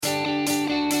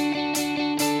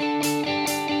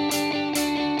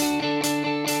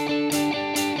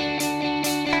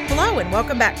and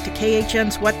welcome back to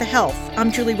KHN's What the Health.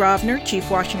 I'm Julie Rovner, Chief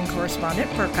Washington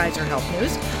Correspondent for Kaiser Health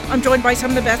News. I'm joined by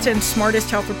some of the best and smartest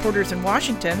health reporters in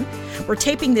Washington. We're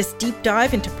taping this deep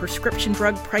dive into prescription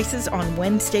drug prices on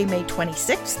Wednesday, May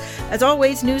 26th. As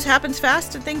always, news happens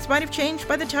fast and things might have changed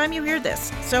by the time you hear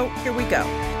this. So here we go.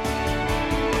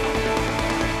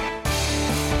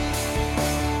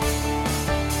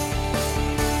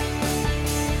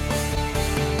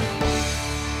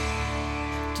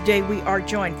 Today we are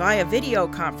joined via video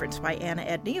conference by Anna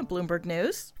Edney of Bloomberg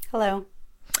News. Hello.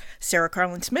 Sarah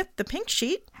Carlin-Smith, The Pink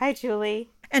Sheet. Hi, Julie.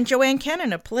 And Joanne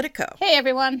Cannon of Politico. Hey,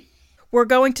 everyone. We're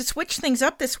going to switch things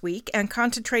up this week and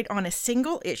concentrate on a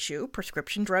single issue,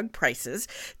 prescription drug prices.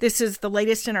 This is the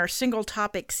latest in our single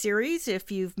topic series. If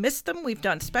you've missed them, we've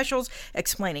done specials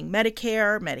explaining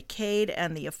Medicare, Medicaid,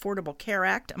 and the Affordable Care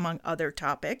Act, among other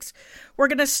topics. We're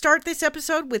going to start this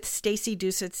episode with Stacy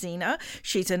Dusetzina.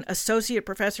 She's an associate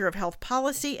professor of health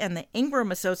policy and the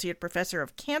Ingram Associate Professor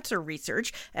of Cancer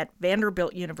Research at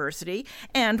Vanderbilt University,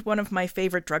 and one of my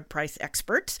favorite drug price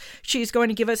experts. She's going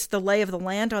to give us the lay of the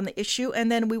land on the issue,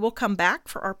 and then we will come back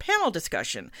for our panel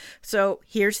discussion. So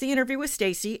here's the interview with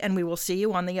Stacy, and we will see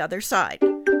you on the other side.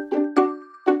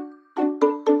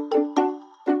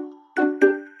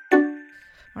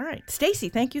 All right, Stacy,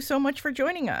 thank you so much for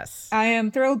joining us. I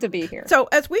am thrilled to be here. So,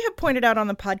 as we have pointed out on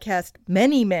the podcast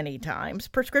many times,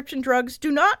 prescription drugs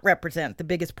do not represent the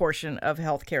biggest portion of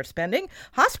healthcare spending.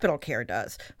 Hospital care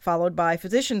does, followed by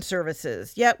physician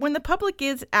services. Yet, when the public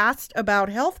is asked about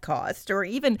health costs or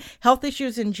even health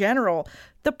issues in general,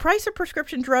 the price of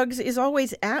prescription drugs is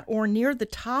always at or near the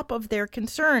top of their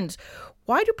concerns.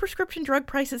 Why do prescription drug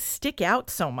prices stick out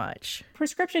so much?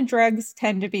 Prescription drugs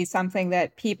tend to be something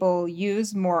that people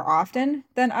use more often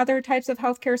than other types of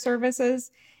healthcare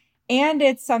services. And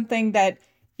it's something that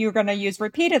you're going to use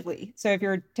repeatedly. So if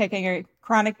you're taking a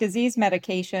chronic disease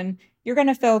medication, you're going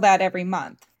to fill that every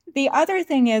month. The other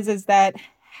thing is that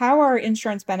how our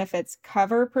insurance benefits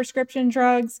cover prescription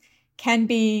drugs can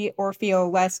be or feel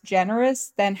less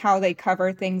generous than how they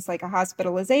cover things like a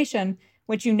hospitalization,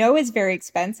 which you know is very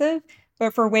expensive,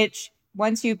 but for which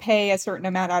once you pay a certain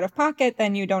amount out of pocket,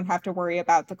 then you don't have to worry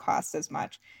about the cost as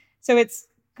much. So it's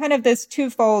kind of this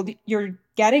twofold. You're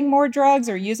getting more drugs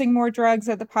or using more drugs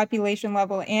at the population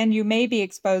level, and you may be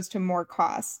exposed to more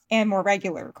costs and more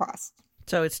regular costs.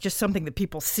 So it's just something that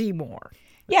people see more.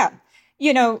 Yeah.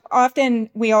 You know,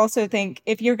 often we also think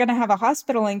if you're going to have a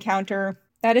hospital encounter,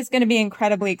 that is going to be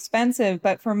incredibly expensive.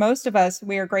 But for most of us,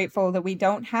 we are grateful that we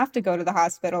don't have to go to the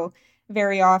hospital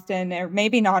very often, or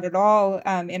maybe not at all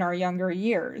in our younger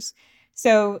years.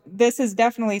 So this is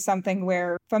definitely something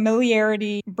where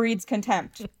familiarity breeds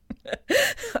contempt.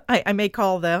 I may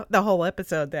call the whole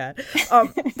episode that.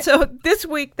 So this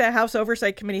week, the House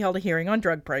Oversight Committee held a hearing on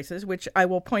drug prices, which I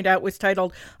will point out was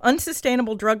titled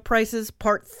Unsustainable Drug Prices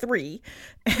Part 3.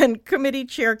 And committee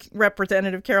chair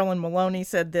Representative Carolyn Maloney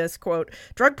said this, quote,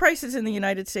 "Drug prices in the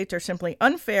United States are simply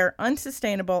unfair,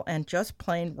 unsustainable, and just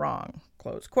plain wrong."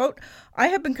 Close quote. "I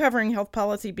have been covering health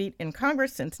policy beat in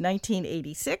Congress since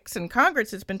 1986, and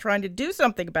Congress has been trying to do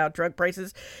something about drug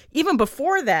prices even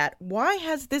before that. Why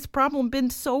has this problem been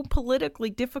so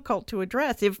politically difficult to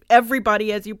address if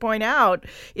everybody, as you point out,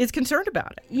 is concerned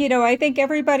about it?" You know, I think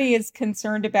everybody is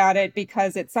concerned about it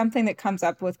because it's something that comes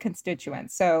up with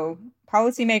constituents. So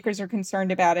policymakers are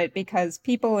concerned about it because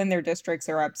people in their districts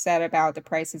are upset about the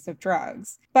prices of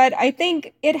drugs. But I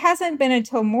think it hasn't been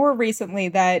until more recently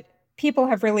that people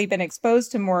have really been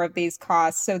exposed to more of these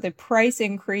costs. So the price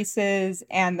increases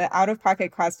and the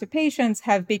out-of-pocket cost to patients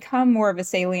have become more of a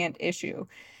salient issue.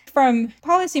 From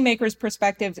policymakers'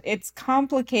 perspectives, it's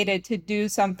complicated to do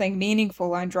something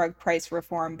meaningful on drug price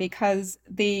reform because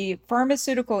the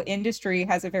pharmaceutical industry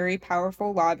has a very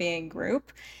powerful lobbying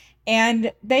group,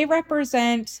 and they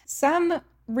represent some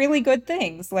really good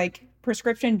things like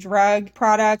prescription drug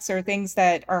products are things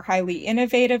that are highly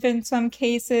innovative in some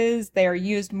cases. They are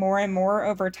used more and more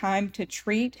over time to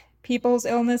treat people's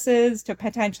illnesses, to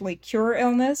potentially cure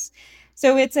illness.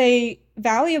 So it's a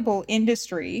valuable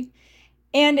industry.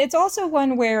 And it's also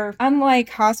one where, unlike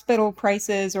hospital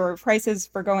prices or prices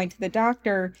for going to the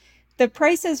doctor, the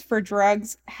prices for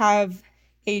drugs have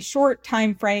a short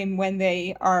time frame when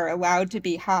they are allowed to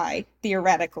be high,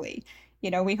 theoretically. You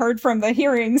know, we heard from the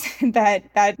hearings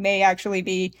that may actually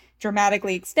be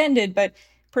dramatically extended, but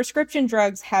prescription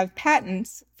drugs have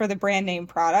patents for the brand name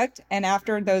product. And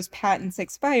after those patents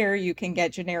expire, you can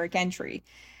get generic entry.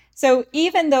 So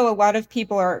even though a lot of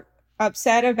people are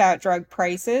upset about drug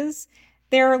prices,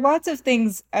 there are lots of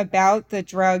things about the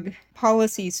drug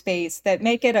policy space that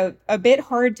make it a bit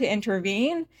hard to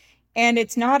intervene. And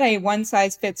it's not a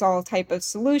one-size-fits-all type of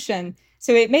solution.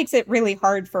 So it makes it really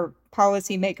hard for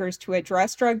policymakers to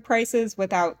address drug prices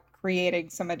without creating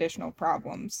some additional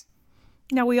problems.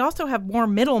 Now, we also have more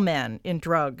middlemen in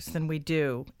drugs than we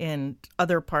do in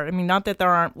other parts. I mean, not that there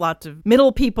aren't lots of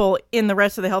middle people in the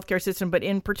rest of the healthcare system, but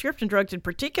in prescription drugs in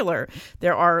particular,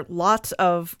 there are lots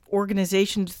of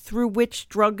organizations through which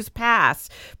drugs pass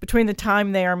between the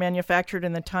time they are manufactured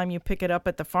and the time you pick it up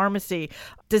at the pharmacy.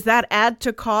 Does that add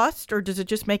to cost, or does it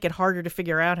just make it harder to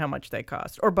figure out how much they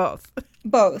cost, or both?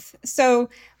 Both. So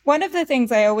one of the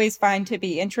things I always find to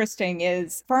be interesting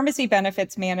is pharmacy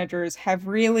benefits managers have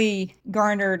really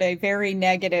garnered a very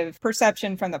negative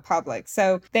perception from the public.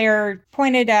 So they're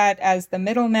pointed at as the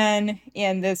middlemen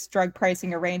in this drug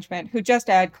pricing arrangement who just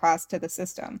add cost to the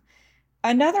system.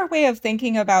 Another way of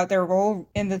thinking about their role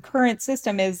in the current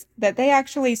system is that they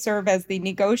actually serve as the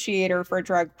negotiator for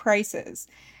drug prices.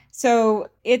 So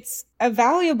it's a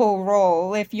valuable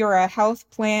role if you're a health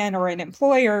plan or an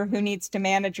employer who needs to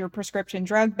manage your prescription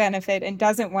drug benefit and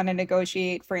doesn't want to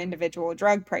negotiate for individual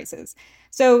drug prices.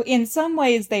 So in some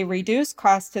ways, they reduce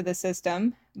costs to the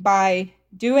system by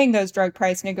doing those drug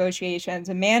price negotiations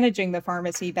and managing the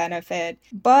pharmacy benefit.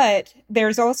 But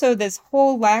there's also this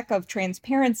whole lack of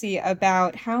transparency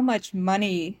about how much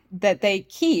money that they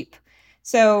keep.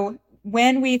 So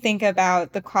when we think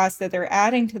about the costs that they're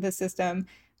adding to the system,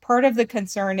 part of the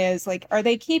concern is, like, are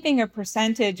they keeping a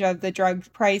percentage of the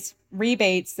drug price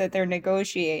rebates that they're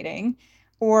negotiating,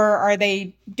 or are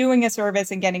they doing a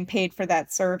service and getting paid for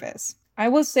that service? I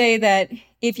will say that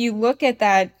if you look at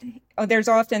that, there's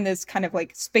often this kind of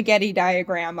like spaghetti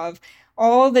diagram of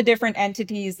all the different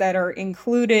entities that are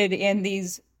included in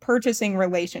these purchasing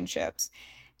relationships.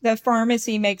 The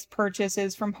pharmacy makes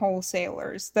purchases from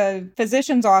wholesalers. The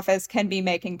physician's office can be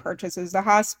making purchases, the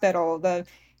hospital, the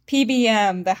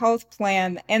PBM, the health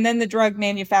plan, and then the drug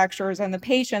manufacturers and the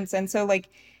patients. And so, like,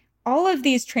 all of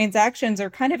these transactions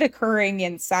are kind of occurring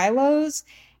in silos,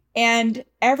 and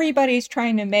everybody's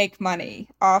trying to make money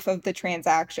off of the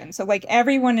transaction. So, like,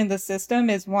 everyone in the system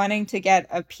is wanting to get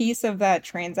a piece of that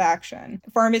transaction.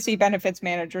 Pharmacy benefits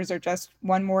managers are just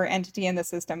one more entity in the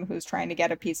system who's trying to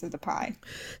get a piece of the pie.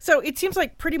 So it seems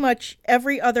like pretty much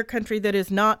every other country that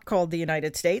is not called the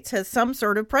United States has some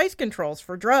sort of price controls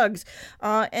for drugs,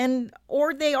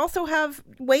 or they also have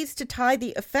ways to tie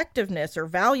the effectiveness or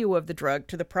value of the drug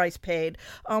to the price paid.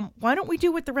 Why don't we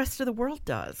do what the rest of the world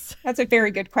does? That's a very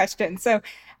good question. So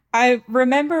I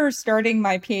remember starting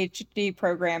my PhD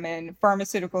program in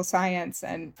pharmaceutical science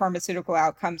and pharmaceutical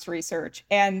outcomes research.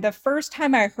 And the first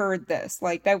time I heard this,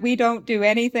 like that we don't do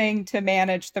anything to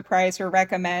manage the price or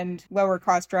recommend lower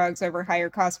cost drugs over higher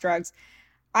cost drugs,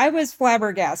 I was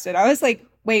flabbergasted. I was like,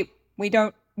 wait, we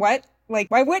don't, what? Like,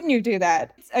 why wouldn't you do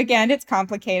that? Again, it's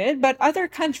complicated, but other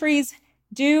countries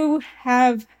do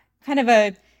have kind of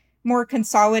a more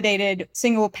consolidated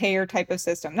single payer type of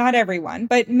system. Not everyone,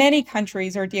 but many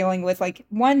countries are dealing with like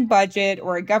one budget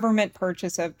or a government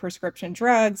purchase of prescription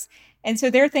drugs. And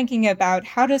so they're thinking about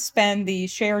how to spend the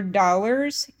shared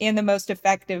dollars in the most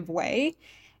effective way.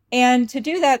 And to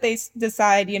do that, they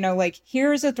decide, like,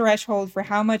 here's a threshold for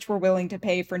how much we're willing to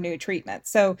pay for new treatment.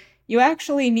 So you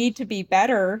actually need to be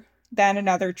better than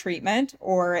another treatment,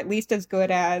 or at least as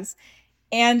good as.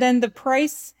 And then the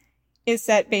price is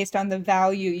set based on the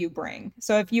value you bring.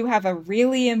 So if you have a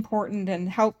really important and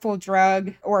helpful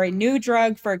drug or a new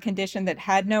drug for a condition that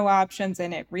had no options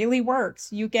and it really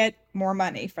works, you get more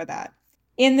money for that.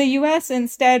 In the US,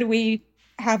 instead, we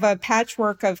have a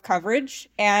patchwork of coverage.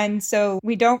 And so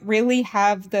we don't really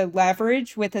have the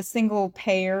leverage with a single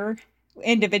payer,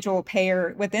 individual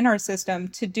payer within our system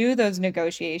to do those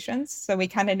negotiations. So we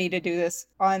kind of need to do this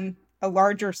on a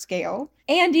larger scale.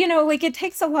 And, it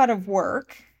takes a lot of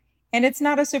work. And it's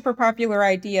not a super popular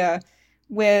idea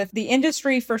with the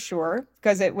industry for sure,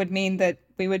 because it would mean that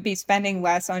we would be spending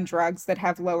less on drugs that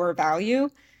have lower value,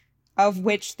 of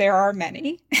which there are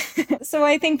many. So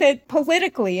I think that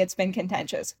politically it's been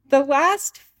contentious. The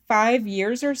last 5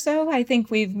 years or so, I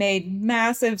think we've made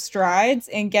massive strides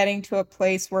in getting to a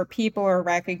place where people are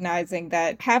recognizing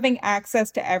that having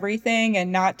access to everything and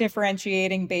not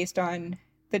differentiating based on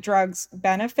the drug's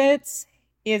benefits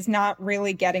is not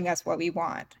really getting us what we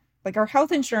want. Like, our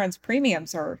health insurance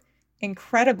premiums are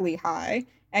incredibly high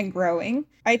and growing.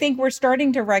 I think we're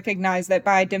starting to recognize that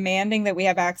by demanding that we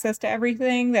have access to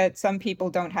everything, that some people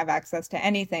don't have access to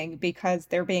anything because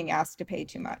they're being asked to pay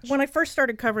too much. When I first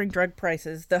started covering drug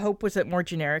prices, the hope was that more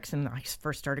generics, and I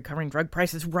first started covering drug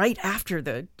prices right after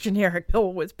the generic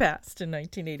bill was passed in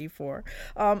 1984.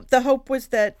 The hope was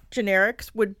that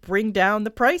generics would bring down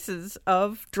the prices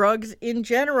of drugs in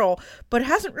general, but it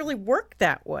hasn't really worked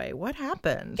that way. What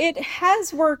happened? It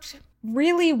has worked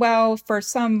really well for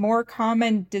some more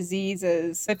common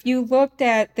diseases. If you looked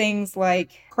at things like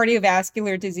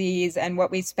cardiovascular disease and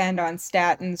what we spend on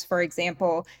statins, for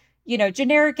example,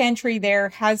 generic entry there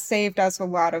has saved us a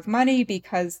lot of money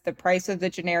because the price of the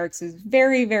generics is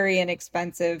very, very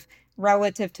inexpensive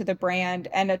relative to the brand,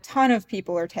 and a ton of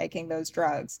people are taking those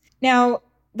drugs. Now,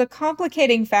 the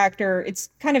complicating factor, it's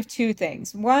kind of two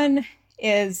things. One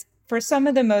is for some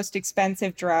of the most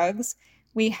expensive drugs,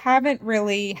 we haven't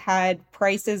really had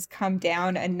prices come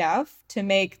down enough to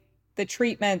make the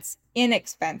treatments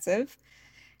inexpensive.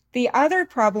 The other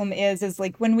problem is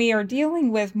like when we are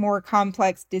dealing with more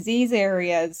complex disease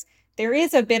areas, there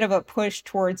is a bit of a push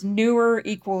towards newer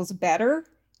equals better,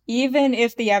 even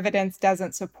if the evidence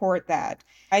doesn't support that.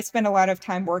 I spent a lot of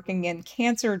time working in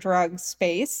cancer drug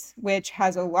space, which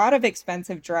has a lot of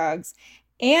expensive drugs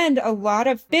and a lot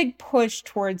of big push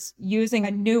towards using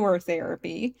a newer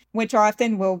therapy, which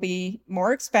often will be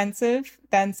more expensive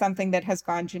than something that has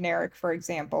gone generic, for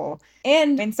example.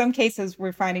 And in some cases,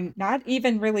 we're finding not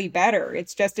even really better.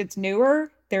 It's just it's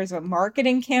newer. There's a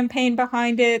marketing campaign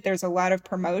behind it. There's a lot of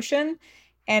promotion.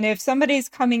 And if somebody's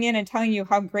coming in and telling you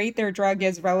how great their drug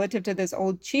is relative to this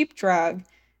old cheap drug,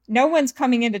 no one's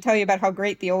coming in to tell you about how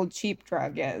great the old cheap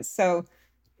drug is. So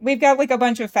we've got like a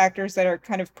bunch of factors that are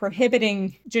kind of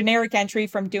prohibiting generic entry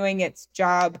from doing its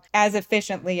job as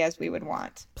efficiently as we would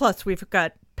want. Plus, we've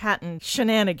got patent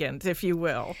shenanigans, if you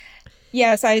will.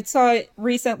 Yes, I saw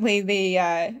recently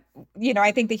I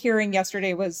think the hearing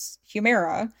yesterday was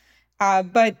Humira.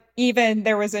 But even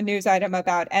there was a news item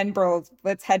about Enbrel,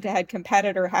 its head-to-head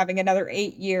competitor, having another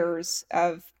 8 years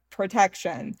of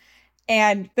protection.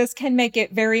 And this can make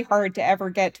it very hard to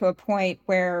ever get to a point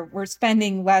where we're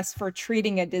spending less for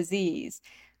treating a disease.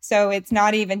 So it's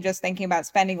not even just thinking about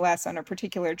spending less on a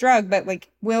particular drug, but like,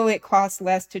 will it cost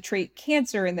less to treat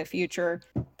cancer in the future?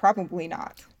 Probably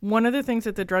not. One of the things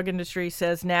that the drug industry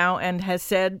says now and has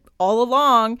said all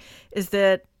along is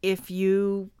that if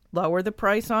you lower the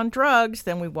price on drugs,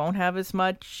 then we won't have as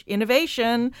much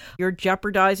innovation. You're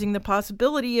jeopardizing the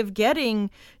possibility of getting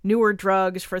newer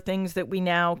drugs for things that we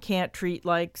now can't treat,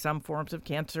 like some forms of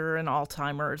cancer and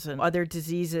Alzheimer's and other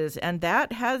diseases. And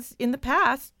that has, in the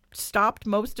past, stopped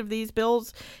most of these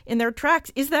bills in their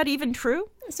tracks. Is that even true?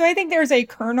 So I think there's a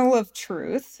kernel of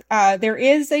truth. There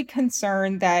is a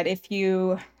concern that if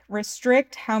you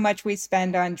restrict how much we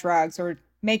spend on drugs or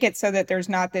make it so that there's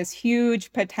not this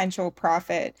huge potential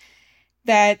profit,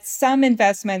 that some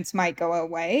investments might go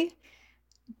away.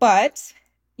 But,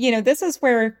 this is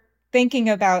where thinking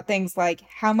about things like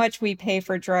how much we pay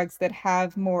for drugs that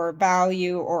have more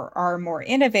value or are more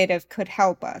innovative could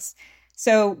help us.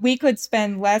 So we could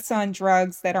spend less on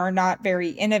drugs that are not very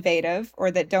innovative or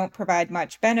that don't provide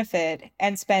much benefit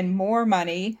and spend more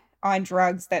money on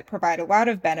drugs that provide a lot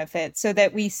of benefit so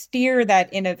that we steer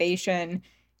that innovation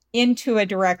into a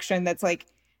direction that's like,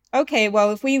 okay,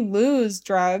 well, if we lose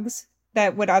drugs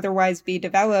that would otherwise be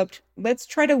developed, let's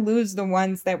try to lose the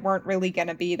ones that weren't really going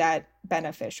to be that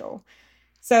beneficial.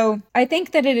 So I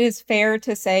think that it is fair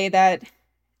to say that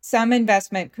some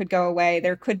investment could go away.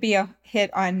 There could be a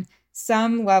hit on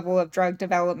some level of drug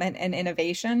development and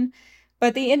innovation,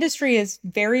 but the industry is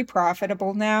very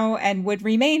profitable now and would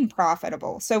remain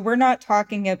profitable. So we're not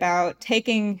talking about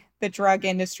taking the drug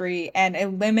industry and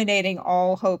eliminating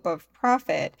all hope of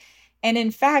profit. And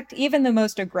in fact, even the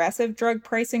most aggressive drug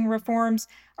pricing reforms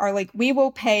are like, we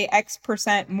will pay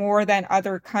X% more than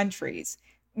other countries,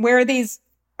 where these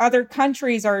other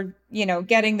countries are,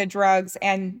 getting the drugs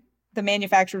and the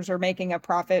manufacturers are making a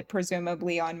profit,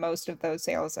 presumably, on most of those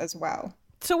sales as well.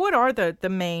 So what are the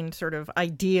main sort of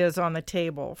ideas on the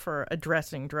table for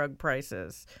addressing drug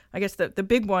prices? I guess the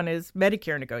big one is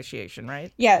Medicare negotiation,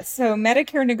 right? Yes. So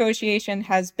Medicare negotiation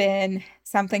has been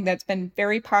something that's been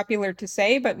very popular to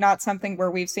say, but not something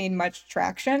where we've seen much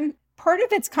traction. Part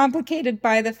of it's complicated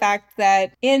by the fact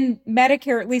that in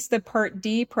Medicare, at least the Part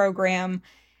D program,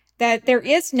 that there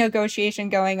is negotiation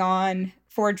going on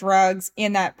for drugs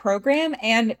in that program.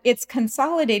 And it's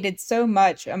consolidated so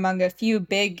much among a few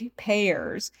big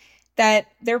payers that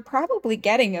they're probably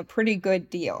getting a pretty good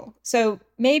deal. So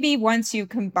maybe once you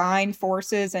combine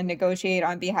forces and negotiate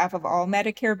on behalf of all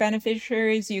Medicare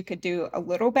beneficiaries, you could do a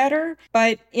little better.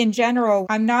 But in general,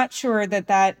 I'm not sure that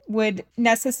that would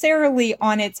necessarily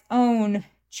on its own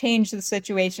change the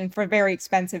situation for very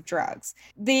expensive drugs.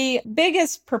 The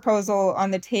biggest proposal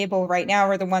on the table right now,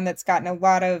 or the one that's gotten a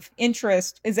lot of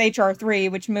interest, is H.R. 3,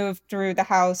 which moved through the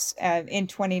House in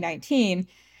 2019.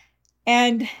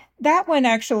 And that one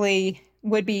actually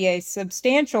would be a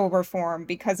substantial reform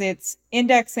because it's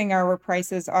indexing our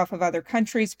prices off of other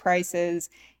countries' prices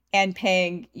and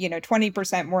paying,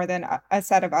 20% more than a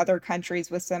set of other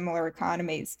countries with similar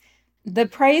economies. The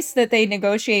price that they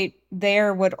negotiate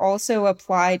there would also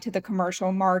apply to the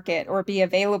commercial market or be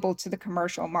available to the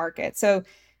commercial market. So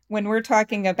when we're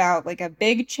talking about like a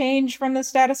big change from the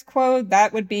status quo,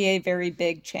 that would be a very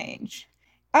big change.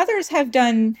 Others have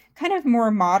done kind of more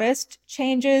modest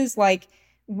changes, like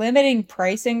limiting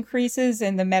price increases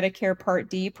in the Medicare Part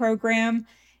D program.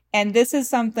 And this is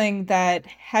something that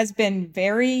has been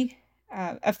very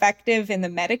effective in the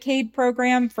Medicaid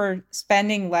program for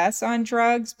spending less on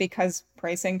drugs because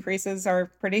price increases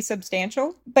are pretty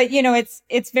substantial. But,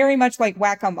 it's very much like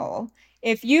whack-a-mole.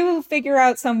 If you figure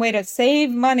out some way to save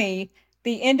money,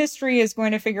 the industry is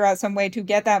going to figure out some way to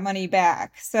get that money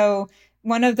back. So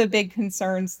one of the big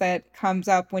concerns that comes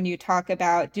up when you talk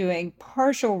about doing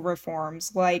partial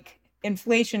reforms like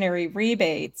inflationary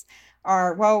rebates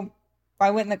are, well, why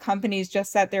wouldn't the companies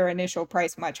just set their initial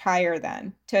price much higher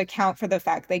then to account for the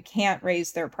fact they can't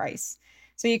raise their price?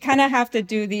 So you kind of have to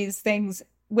do these things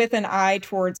with an eye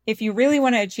towards, if you really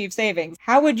want to achieve savings,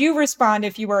 how would you respond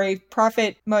if you were a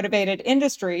profit-motivated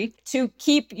industry to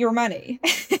keep your money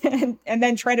and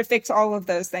then try to fix all of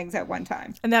those things at one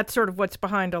time? And that's sort of what's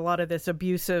behind a lot of this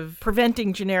abusive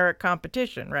preventing generic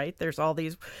competition, right? There's all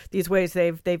these ways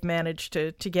they've managed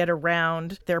to get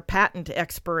around their patent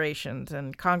expirations,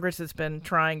 and Congress has been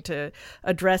trying to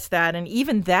address that. And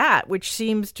even that, which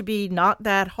seems to be not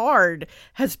that hard,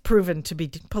 has proven to be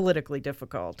politically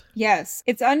difficult. Yes,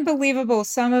 it's unbelievable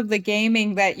some of the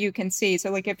gaming that you can see. So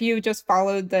like if you just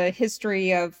followed the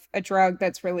history of a drug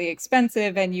that's really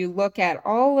expensive and you look at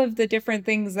all of the different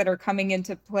things that are coming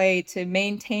into play to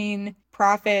maintain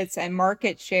profits and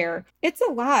market share, it's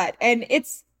a lot. And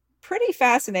it's pretty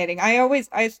fascinating.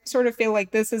 I sort of feel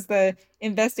like this is the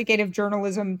investigative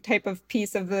journalism type of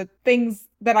piece of the things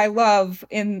that I love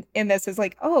in this is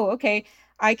like, oh, okay,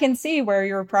 I can see where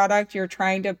your product, you're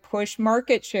trying to push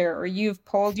market share, or you've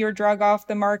pulled your drug off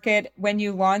the market when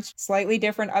you launched slightly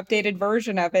different updated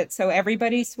version of it. So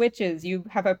everybody switches. You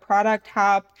have a product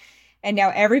hop and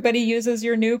now everybody uses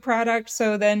your new product.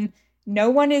 So then no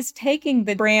one is taking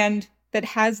the brand that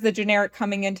has the generic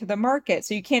coming into the market.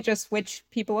 So you can't just switch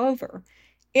people over.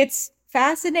 It's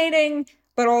fascinating,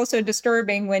 but also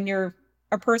disturbing when you're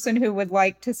a person who would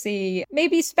like to see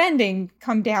maybe spending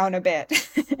come down a bit.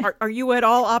 Are you at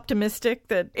all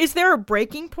optimistic is there a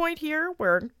breaking point here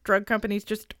where drug companies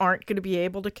just aren't going to be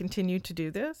able to continue to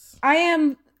do this? I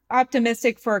am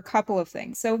optimistic for a couple of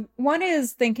things. So one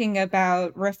is thinking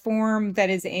about reform that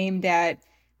is aimed at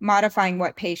modifying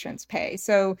what patients pay.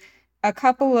 So a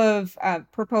couple of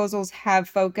proposals have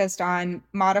focused on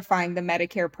modifying the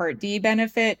Medicare Part D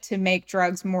benefit to make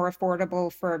drugs more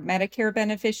affordable for Medicare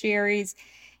beneficiaries.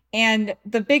 And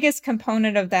the biggest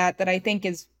component of that I think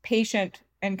is patient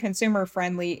and consumer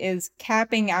friendly is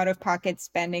capping out-of-pocket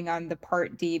spending on the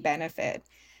Part D benefit.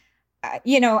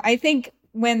 I think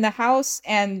when the House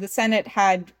and the Senate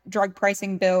had drug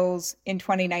pricing bills in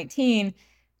 2019,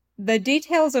 the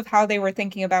details of how they were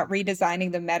thinking about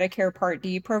redesigning the Medicare Part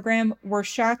D program were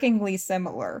shockingly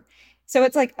similar. So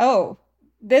it's like, oh,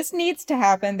 this needs to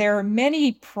happen. There are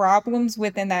many problems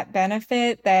within that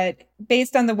benefit that,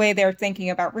 based on the way they're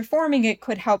thinking about reforming it,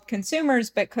 could help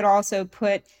consumers, but could also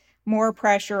put more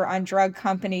pressure on drug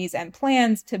companies and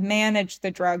plans to manage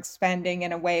the drug spending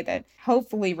in a way that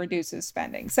hopefully reduces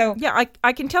spending. So yeah,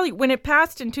 I can tell you when it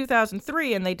passed in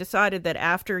 2003 and they decided that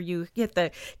after you hit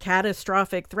the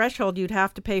catastrophic threshold, you'd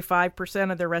have to pay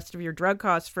 5% of the rest of your drug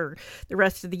costs for the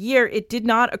rest of the year. It did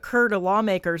not occur to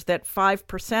lawmakers that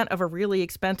 5% of a really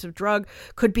expensive drug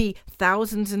could be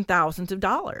thousands and thousands of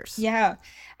dollars. Yeah,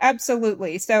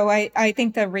 absolutely. So I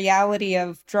think the reality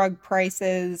of drug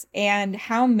prices and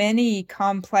how many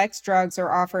complex drugs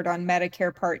are offered on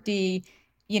Medicare Part D,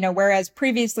 whereas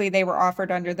previously they were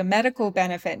offered under the medical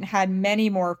benefit and had many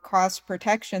more cost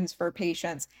protections for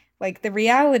patients. Like the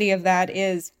reality of that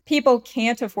is people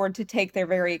can't afford to take their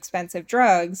very expensive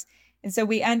drugs. And so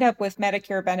we end up with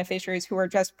Medicare beneficiaries who are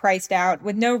just priced out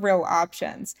with no real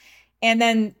options. And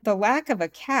then the lack of a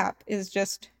cap is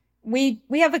just, we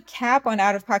have a cap on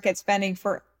out-of-pocket spending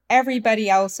for everybody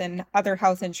else in other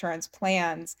health insurance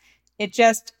plans. It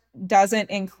just doesn't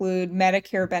include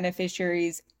Medicare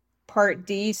beneficiaries' Part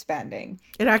D spending.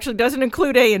 It actually doesn't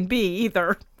include A and B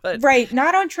either. But... Right.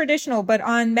 Not on traditional, but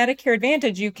on Medicare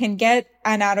Advantage, you can get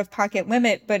an out-of-pocket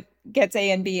limit, but gets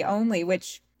A and B only,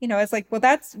 which, it's like, well,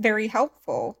 that's very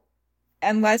helpful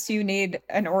unless you need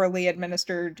an orally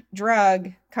administered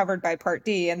drug covered by Part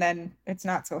D, and then it's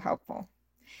not so helpful.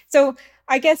 So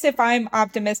I guess if I'm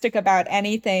optimistic about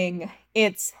anything,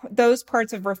 it's those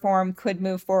parts of reform could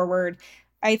move forward.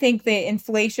 I think the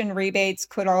inflation rebates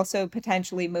could also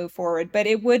potentially move forward, but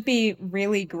it would be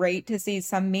really great to see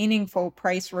some meaningful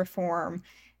price reform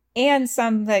and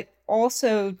some that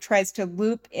also tries to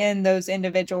loop in those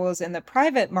individuals in the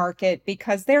private market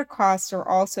because their costs are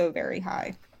also very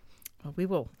high. Well, we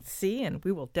will see, and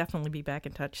we will definitely be back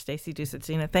in touch. Stacey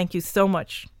Ducicina, thank you so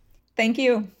much. Thank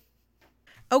you.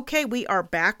 Okay, we are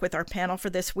back with our panel for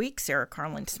this week, Sarah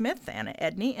Karlin Smith, Anna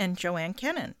Edney, and Joanne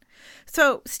Kennan.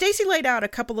 So Stacey laid out a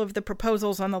couple of the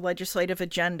proposals on the legislative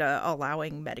agenda,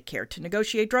 allowing Medicare to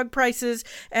negotiate drug prices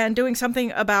and doing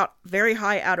something about very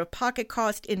high out-of-pocket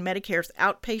cost in Medicare's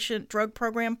outpatient drug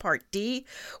program, Part D.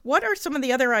 What are some of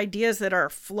the other ideas that are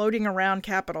floating around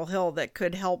Capitol Hill that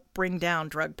could help bring down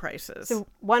drug prices? So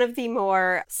one of the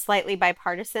more slightly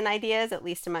bipartisan ideas, at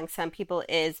least among some people,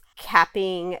 is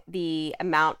capping the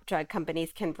amount drug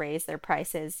companies can raise their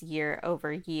prices year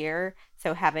over year.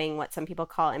 So having what some people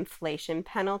call inflation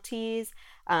penalties.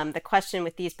 The question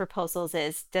with these proposals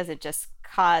is, does it just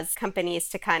cause companies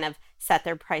to kind of set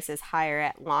their prices higher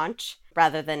at launch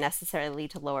rather than necessarily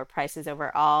to lower prices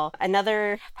overall?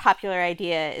 Another popular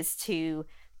idea is to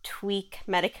tweak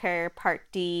Medicare Part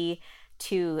D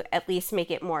to at least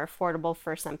make it more affordable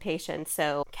for some patients.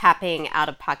 So capping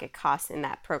out-of-pocket costs in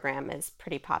that program is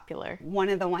pretty popular. One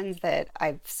of the ones that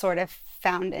I've sort of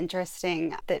found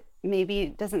interesting that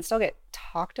maybe doesn't still get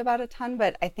talked about a ton,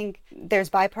 but I think there's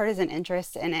bipartisan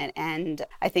interest in it, and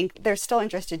I think there's still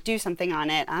interest to do something on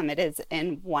it. It is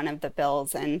in one of the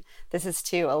bills, and this is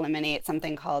to eliminate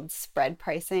something called spread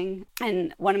pricing.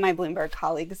 And one of my Bloomberg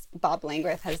colleagues, Bob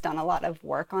Langreth, has done a lot of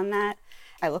work on that.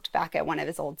 I looked back at one of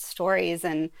his old stories,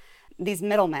 and these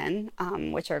middlemen,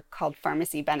 which are called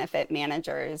pharmacy benefit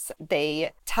managers,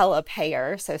 they tell a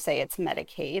payer, so say it's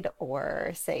Medicaid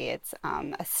or say it's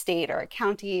a state or a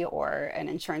county or an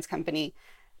insurance company,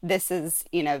 this is,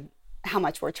 how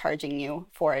much we're charging you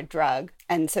for a drug.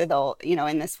 And so they'll,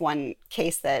 in this one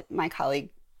case that my colleague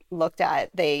looked at,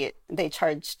 they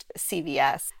charged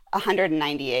CVS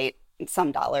 $198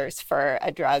 some dollars for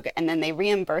a drug, and then they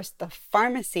reimbursed the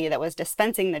pharmacy that was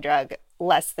dispensing the drug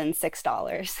less than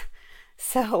 $6.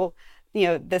 So,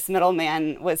 this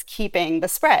middleman was keeping the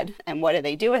spread. And what do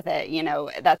they do with it?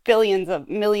 That's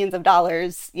millions of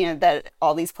dollars, that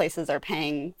all these places are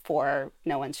paying for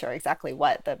no one's sure exactly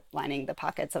what, lining the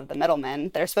pockets of the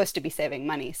middlemen. They're supposed to be saving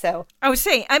money. So I was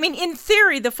saying, in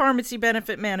theory, the pharmacy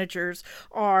benefit managers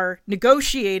are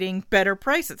negotiating better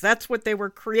prices. That's what they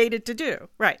were created to do.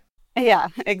 Right. Yeah,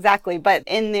 exactly. But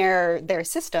in their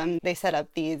system, they set up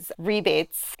these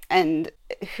rebates, and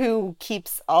who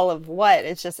keeps all of what?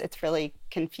 It's really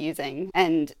confusing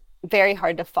and very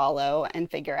hard to follow and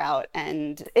figure out.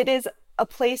 And it is a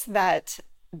place that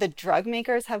the drug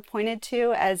makers have pointed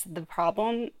to as the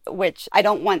problem, which I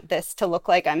don't want this to look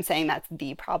like I'm saying that's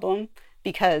the problem,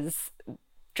 because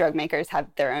drug makers have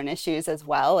their own issues as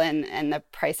well, and the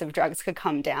price of drugs could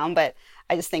come down. But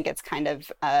I just think it's kind of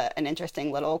an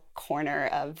interesting little corner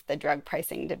of the drug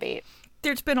pricing debate.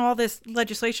 There's been all this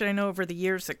legislation, I know, over the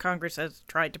years that Congress has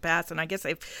tried to pass, and I guess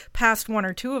they've passed one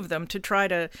or two of them to try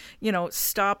to,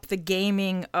 stop the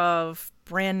gaming of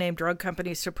brand name drug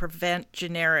companies to prevent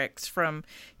generics from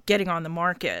getting on the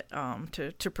market,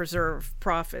 to preserve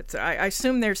profits. I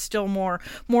assume there's still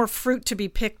more fruit to be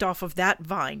picked off of that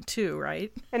vine too, right?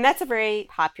 And that's a very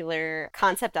popular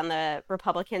concept on the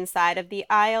Republican side of the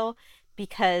aisle,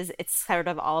 because it's sort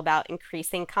of all about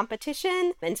increasing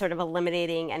competition and sort of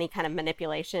eliminating any kind of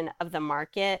manipulation of the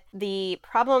market. The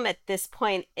problem at this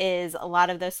point is a lot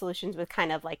of those solutions would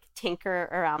kind of like tinker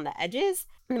around the edges.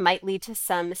 It might lead to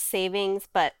some savings,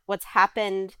 but what's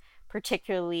happened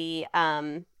particularly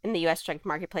in the U.S. drug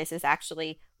marketplace is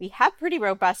actually we have pretty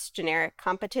robust generic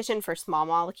competition for small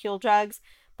molecule drugs,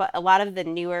 but a lot of the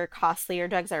newer, costlier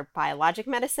drugs are biologic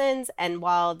medicines. And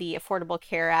while the Affordable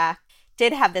Care Act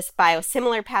did have this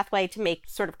biosimilar pathway to make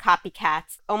sort of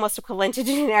copycats almost equivalent to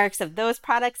generics of those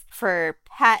products, for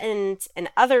patent and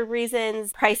other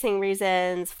reasons, pricing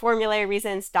reasons, formulary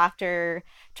reasons, doctor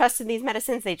trust in these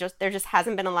medicines, there just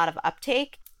hasn't been a lot of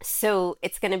uptake. So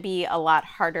it's going to be a lot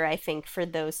harder, I think, for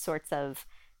those sorts of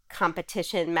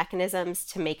competition mechanisms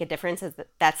to make a difference, as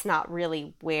that's not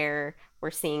really where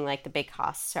we're seeing like the big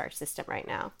costs to our system right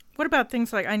now. What about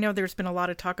things like, I know there's been a lot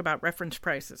of talk about reference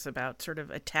prices, about sort of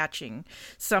attaching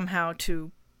somehow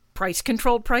to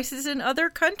price-controlled prices in other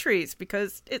countries,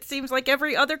 because it seems like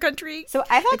every other country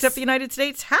except the United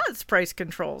States has price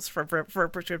controls for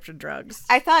prescription drugs.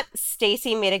 I thought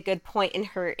Stacey made a good point in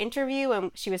her interview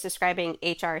when she was describing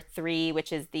H.R. 3,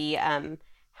 which is the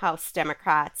House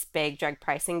Democrats' big drug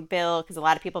pricing bill, because a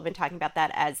lot of people have been talking about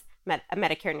that as a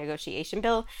Medicare negotiation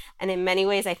bill. And in many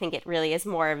ways, I think it really is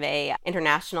more of a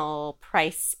international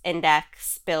price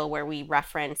index bill where we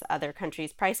reference other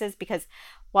countries' prices, because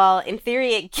while in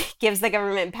theory it gives the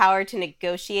government power to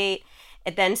negotiate,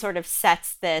 it then sort of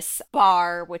sets this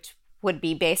bar, which would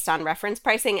be based on reference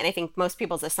pricing. And I think most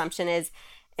people's assumption is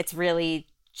it's really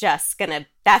just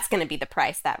that's gonna be the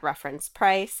price, that reference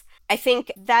price. I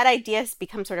think that idea has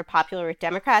become sort of popular with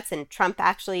Democrats, and Trump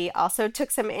actually also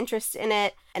took some interest in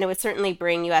it, and it would certainly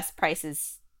bring U.S.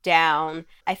 prices down.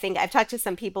 I think I've talked to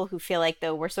some people who feel like,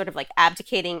 though, we're sort of like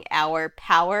abdicating our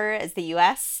power as the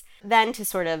U.S. then to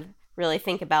sort of really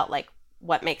think about like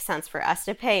what makes sense for us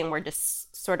to pay, and we're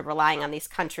just sort of relying on these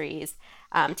countries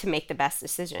to make the best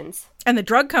decisions. And the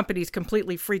drug companies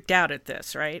completely freaked out at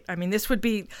this, right? I mean,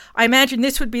 I imagine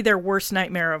this would be their worst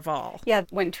nightmare of all. Yeah,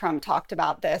 when Trump talked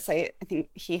about this, I think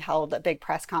he held a big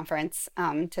press conference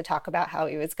to talk about how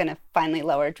he was going to finally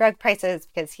lower drug prices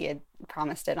because he had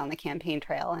promised it on the campaign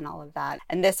trail and all of that.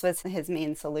 And this was his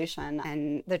main solution.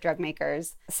 And the drug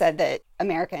makers said that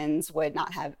Americans would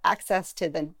not have access to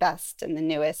the best and the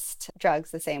newest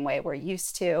drugs the same way we're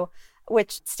used to,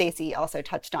 which Stacey also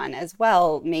touched on as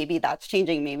well. Maybe that's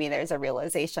changing. Maybe there's a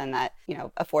realization that,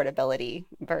 affordability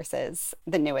versus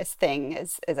the newest thing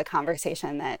is a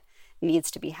conversation that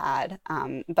needs to be had.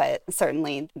 But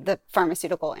certainly the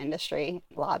pharmaceutical industry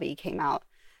lobby came out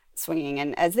swinging.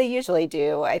 And as they usually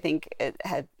do, I think it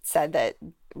had said that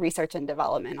research and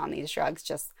development on these drugs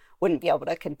just wouldn't be able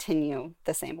to continue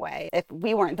the same way if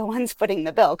we weren't the ones footing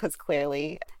the bill, because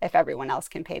clearly if everyone else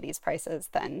can pay these prices,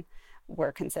 then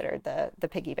we're considered the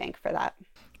piggy bank for that.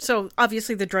 So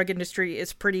obviously the drug industry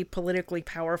is pretty politically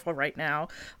powerful right now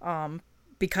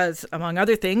because, among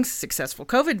other things, successful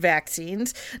COVID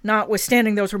vaccines,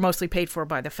 notwithstanding those were mostly paid for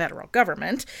by the federal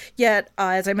government. Yet,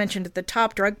 as I mentioned at the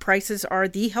top, drug prices are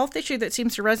the health issue that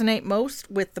seems to resonate most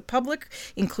with the public,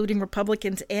 including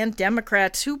Republicans and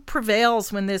Democrats. Who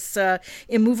prevails when this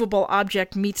immovable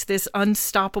object meets this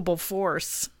unstoppable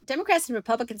force? Democrats and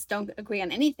Republicans don't agree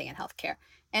on anything in healthcare.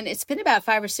 And it's been about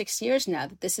 5 or 6 years now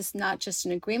that this is not just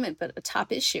an agreement, but a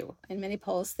top issue. In many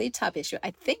polls, the top issue.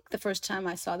 I think the first time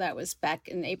I saw that was back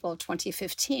in April of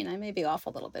 2015. I may be off a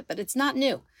little bit, but it's not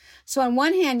new. So on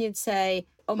one hand, you'd say,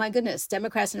 oh my goodness,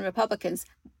 Democrats and Republicans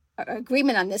are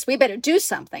agreement on this. We better do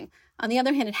something. On the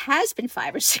other hand, it has been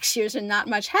 5 or 6 years and not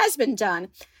much has been done.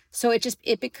 So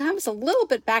it becomes a little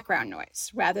bit background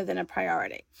noise rather than a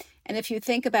priority. And if you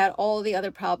think about all the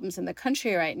other problems in the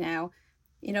country right now,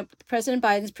 President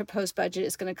Biden's proposed budget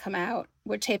is going to come out.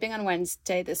 We're taping on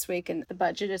Wednesday this week, and the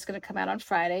budget is going to come out on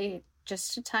Friday,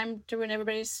 just in time to ruin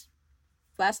everybody's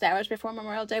last hours before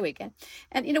Memorial Day weekend.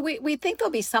 And, we think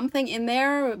there'll be something in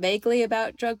there vaguely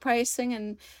about drug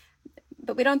pricing,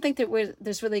 but we don't think that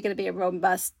there's really going to be a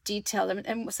robust, detailed,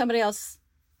 and somebody else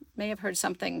may have heard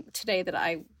something today that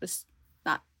I was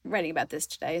not writing about this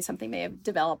today. Something may have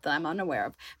developed that I'm unaware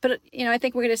of. But, I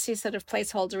think we're going to see sort of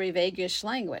placeholdery, vaguish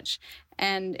language.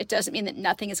 And it doesn't mean that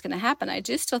nothing is going to happen. I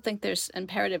do still think there's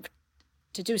imperative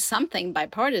to do something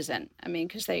bipartisan. I mean,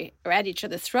 because they are at each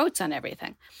other's throats on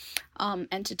everything,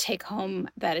 and to take home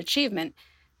that achievement.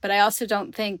 But I also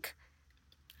don't think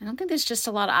there's just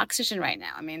a lot of oxygen right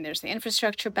now. I mean, there's the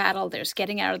infrastructure battle, there's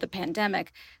getting out of the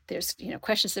pandemic, there's,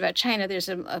 questions about China, there's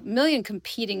a million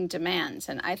competing demands.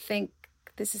 And I think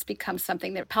this has become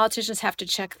something that politicians have to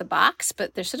check the box,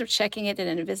 but they're sort of checking it in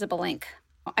invisible ink.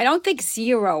 I don't think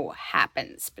zero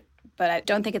happens, but I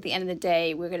don't think at the end of the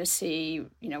day we're going to see,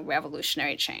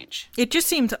 revolutionary change. It just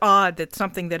seems odd that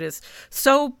something that is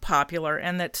so popular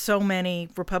and that so many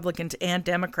Republicans and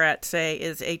Democrats say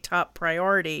is a top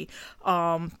priority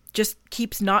just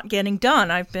keeps not getting done.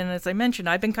 As I mentioned,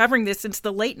 I've been covering this since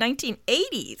the late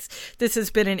 1980s. This has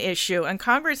been an issue, and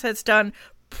Congress has done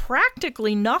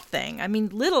practically nothing. I mean,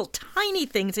 little tiny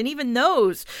things. And even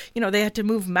those, they had to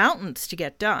move mountains to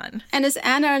get done. And as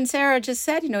Anna and Sarah just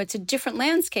said, it's a different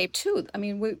landscape too. I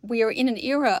mean, we are in an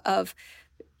era of,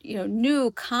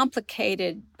 new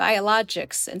complicated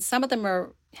biologics, and some of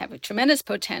them have a tremendous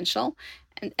potential.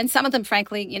 And some of them,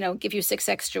 frankly, give you 6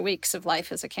 extra weeks of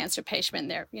life as a cancer patient.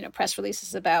 And they're, press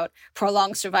releases about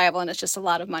prolonged survival, and it's just a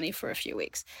lot of money for a few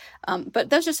weeks. But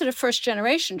those are sort of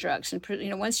first-generation drugs. And,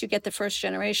 once you get the first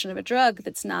generation of a drug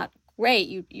that's not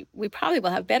great, we probably will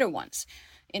have better ones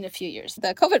in a few years.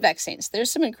 The COVID vaccines,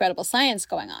 there's some incredible science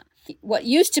going on. What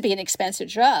used to be an expensive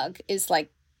drug is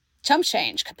like chump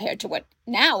change compared to what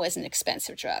now is an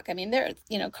expensive drug. I mean,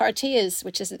 CAR-T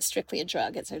which isn't strictly a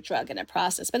drug, it's a drug in a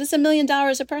process, but it's $1 million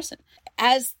a person.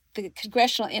 As the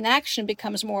congressional inaction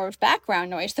becomes more of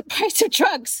background noise, the price of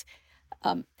drugs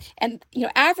And,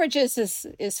 averages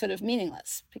is sort of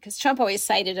meaningless because Trump always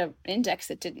cited an index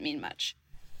that didn't mean much.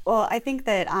 Well, I think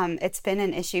that it's been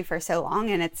an issue for so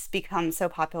long, and it's become so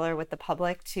popular with the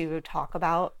public to talk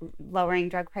about lowering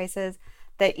drug prices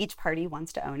that each party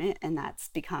wants to own it, and that's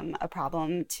become a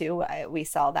problem too. We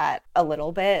saw that a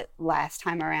little bit last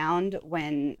time around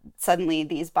when suddenly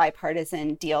these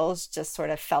bipartisan deals just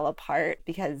sort of fell apart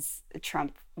because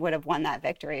Trump would have won that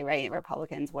victory, right?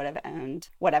 Republicans would have owned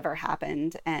whatever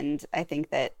happened. And I think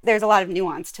that there's a lot of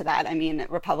nuance to that. I mean,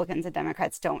 Republicans and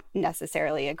Democrats don't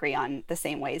necessarily agree on the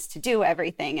same ways to do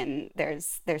everything, and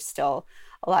there's still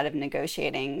a lot of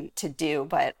negotiating to do,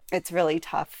 but it's really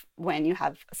tough when you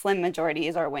have slim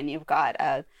majorities or when you've got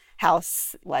a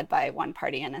House led by one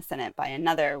party and a Senate by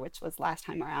another, which was last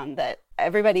time around, that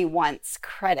everybody wants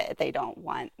credit. They don't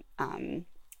want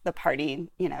the party,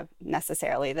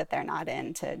 necessarily that they're not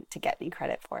in to get any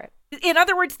credit for it. In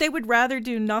other words, they would rather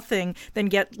do nothing than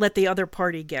let the other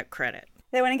party get credit.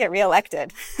 They want to get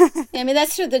reelected. I mean,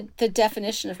 that's sort of the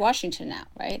definition of Washington now,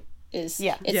 right? That's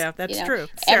true.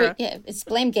 Sarah? It's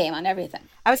blame game on everything.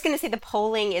 I was going to say the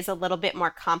polling is a little bit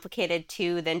more complicated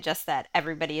too than just that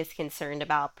everybody is concerned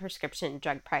about prescription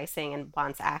drug pricing and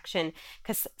wants action,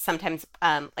 because sometimes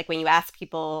like when you ask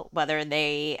people whether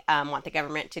they want the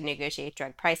government to negotiate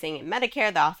drug pricing in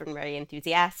Medicare, they're often very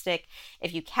enthusiastic.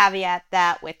 If you caveat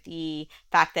that with the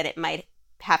fact that it might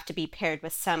have to be paired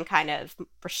with some kind of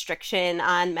restriction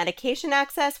on medication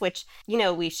access, which,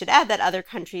 we should add that other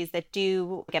countries that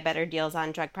do get better deals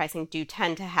on drug pricing do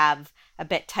tend to have a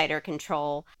bit tighter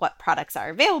control what products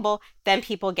are available, then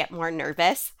people get more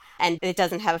nervous and it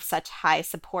doesn't have such high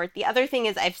support. The other thing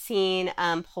is I've seen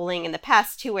polling in the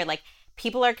past too, where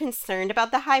people are concerned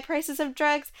about the high prices of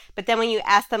drugs, but then when you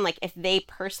ask them if they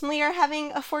personally are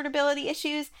having affordability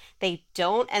issues, they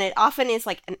don't. And it often is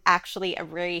actually a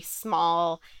very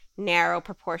small, narrow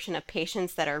proportion of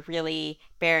patients that are really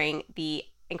bearing the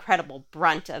incredible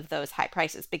brunt of those high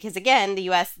prices. Because again, the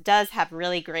US does have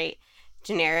really great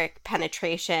generic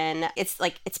penetration. It's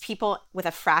people with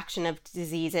a fraction of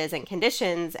diseases and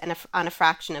conditions and on a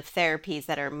fraction of therapies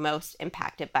that are most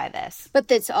impacted by this. But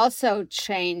that's also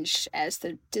changed as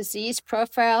the disease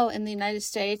profile in the United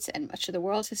States and much of the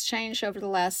world has changed over the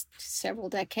last several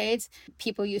decades.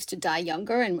 People used to die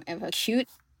younger and have acute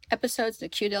episodes and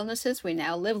acute illnesses. We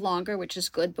now live longer, which is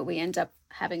good, but we end up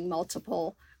having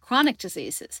multiple chronic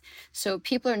diseases. So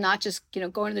people are not just,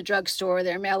 going to the drugstore,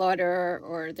 their mail order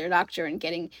or their doctor and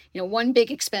getting, one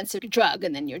big expensive drug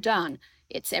and then you're done.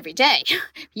 It's every day,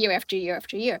 year after year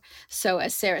after year. So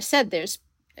as Sarah said,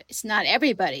 it's not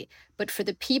everybody, but for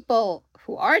the people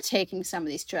who are taking some of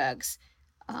these drugs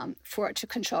to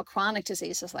control chronic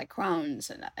diseases like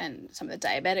Crohn's and some of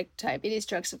the diabetes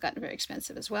drugs have gotten very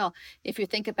expensive as well. If you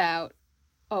think about,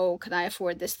 can I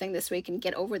afford this thing this week and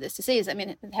get over this disease? I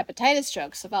mean, hepatitis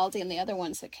drugs, Sovaldi and the other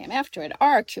ones that came after it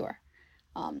are a cure.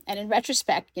 And in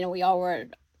retrospect, we all were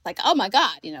like, oh my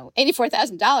God,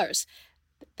 $84,000.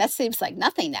 That seems like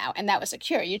nothing now. And that was a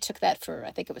cure. You took that for,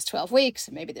 I think it was 12 weeks.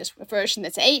 And maybe there's a version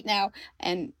that's 8 now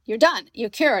and you're done. You're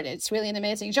cured. It's really an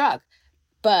amazing drug.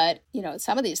 But,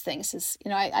 some of these things is,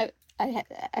 I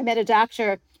met a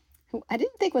doctor who I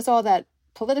didn't think was all that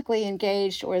politically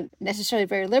engaged or necessarily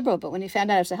very liberal, but when he found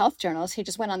out it was a health journalist, he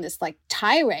just went on this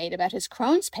tirade about his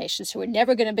Crohn's patients who are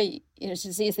never going to be, a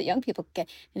disease that young people get,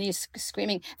 and he's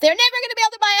screaming, "They're never going to be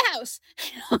able to buy a house,"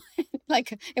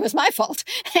 it was my fault.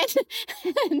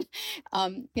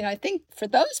 And I think for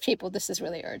those people, this is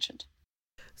really urgent.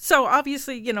 So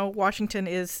obviously, Washington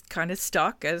is kind of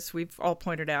stuck, as we've all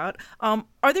pointed out.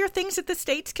 Are there things that the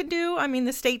states can do? I mean,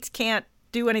 the states can't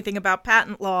do anything about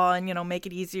patent law and, make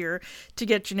it easier to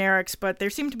get generics. But there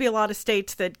seem to be a lot of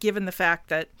states that, given the fact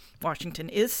that Washington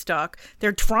is stuck,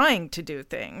 they're trying to do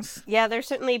things. Yeah, there's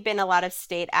certainly been a lot of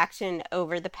state action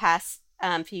over the past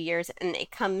few years, and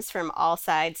it comes from all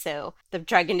sides. So the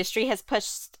drug industry has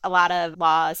pushed a lot of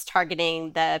laws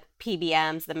targeting the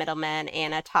PBMs, the middlemen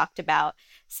Anna talked about.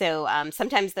 So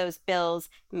sometimes those bills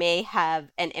may have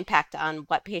an impact on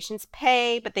what patients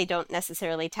pay, but they don't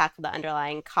necessarily tackle the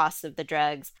underlying costs of the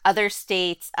drugs. Other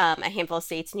states, a handful of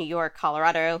states, New York,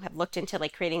 Colorado, have looked into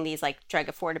creating these drug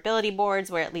affordability boards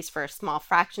where at least for a small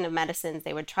fraction of medicines,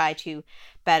 they would try to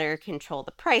better control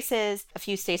the prices. A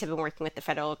few states have been working with the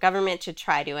federal government to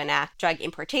try to enact drug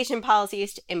importation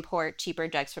policies to import cheaper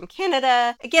drugs from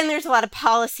Canada. Again, there's a lot of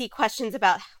policy questions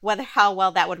about how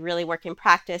well that would really work in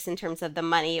practice in terms of the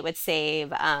money it would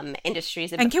save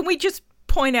industries. And can we just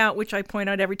point out, which I point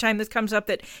out every time this comes up,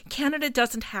 that Canada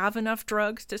doesn't have enough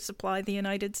drugs to supply the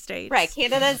United States? Right.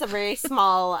 Canada is a very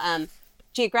small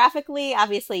geographically,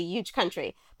 obviously, huge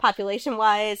country.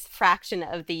 Population-wise, fraction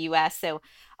of the U.S. So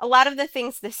a lot of the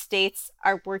things the states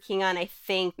are working on, I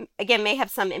think, again, may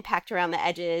have some impact around the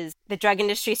edges. The drug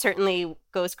industry certainly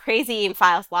goes crazy and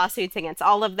files lawsuits against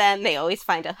all of them. They always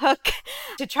find a hook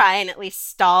to try and at least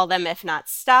stall them, if not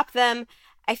stop them.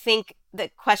 I think the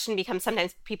question becomes,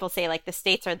 sometimes people say, like, the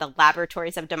states are the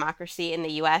laboratories of democracy in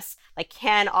the U.S. Like,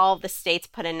 can all the states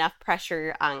put enough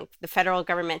pressure on the federal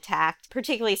government to act?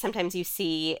 Particularly, sometimes you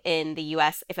see in the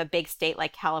U.S., if a big state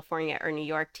like California or New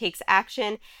York takes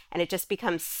action, and it just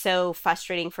becomes so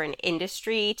frustrating for an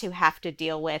industry to have to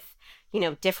deal with,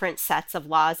 different sets of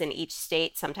laws in each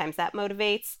state. Sometimes that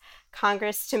motivates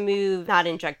Congress to move, not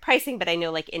in drug pricing, but I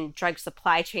know like in drug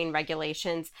supply chain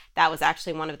regulations, that was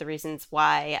actually one of the reasons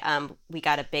why we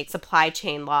got a big supply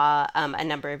chain law a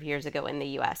number of years ago in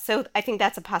the US. So I think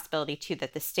that's a possibility too,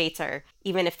 that the states are,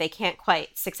 even if they can't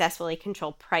quite successfully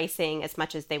control pricing as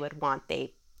much as they would want,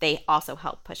 they also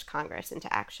help push Congress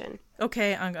into action.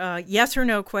 Okay, yes or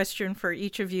no question for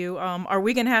each of you. Are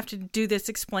we going to have to do this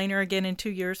explainer again in 2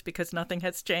 years because nothing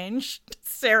has changed?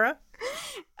 Sarah?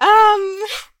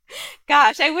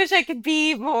 Gosh, I wish I could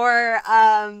be more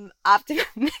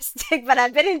optimistic, but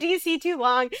I've been in DC too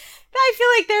long. I feel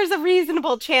like there's a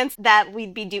reasonable chance that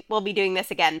we'll be doing this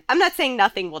again. I'm not saying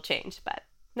nothing will change, but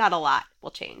not a lot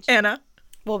will change. Anna?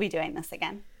 We'll be doing this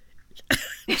again.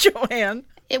 Joanne?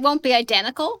 It won't be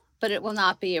identical, but it will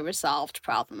not be a resolved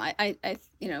problem. I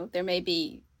there may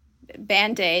be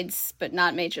Band-Aids, but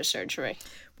not major surgery.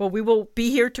 Well, we will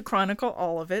be here to chronicle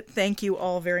all of it. Thank you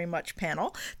all very much,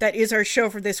 panel. That is our show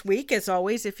for this week. As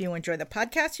always, if you enjoy the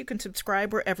podcast, you can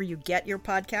subscribe wherever you get your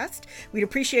podcast. We'd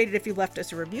appreciate it if you left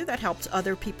us a review. That helps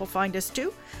other people find us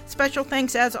too. Special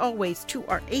thanks, as always, to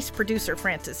our ace producer,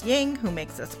 Francis Ying, who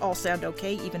makes us all sound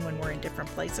okay even when we're in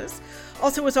different places.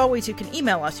 Also, as always, you can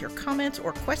email us your comments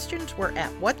or questions. We're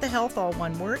at whatthehealth, all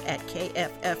one word,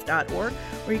 @kff.org.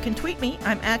 Or you can tweet me.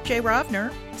 I'm at Jay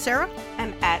Rovner. Sarah?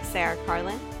 I'm at Sarah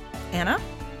Carlin. Anna?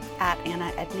 At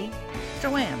Anna Edney.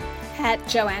 Joanne? At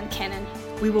Joanne Kennan.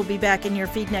 We will be back in your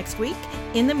feed next week.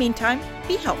 In the meantime,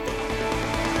 be healthy.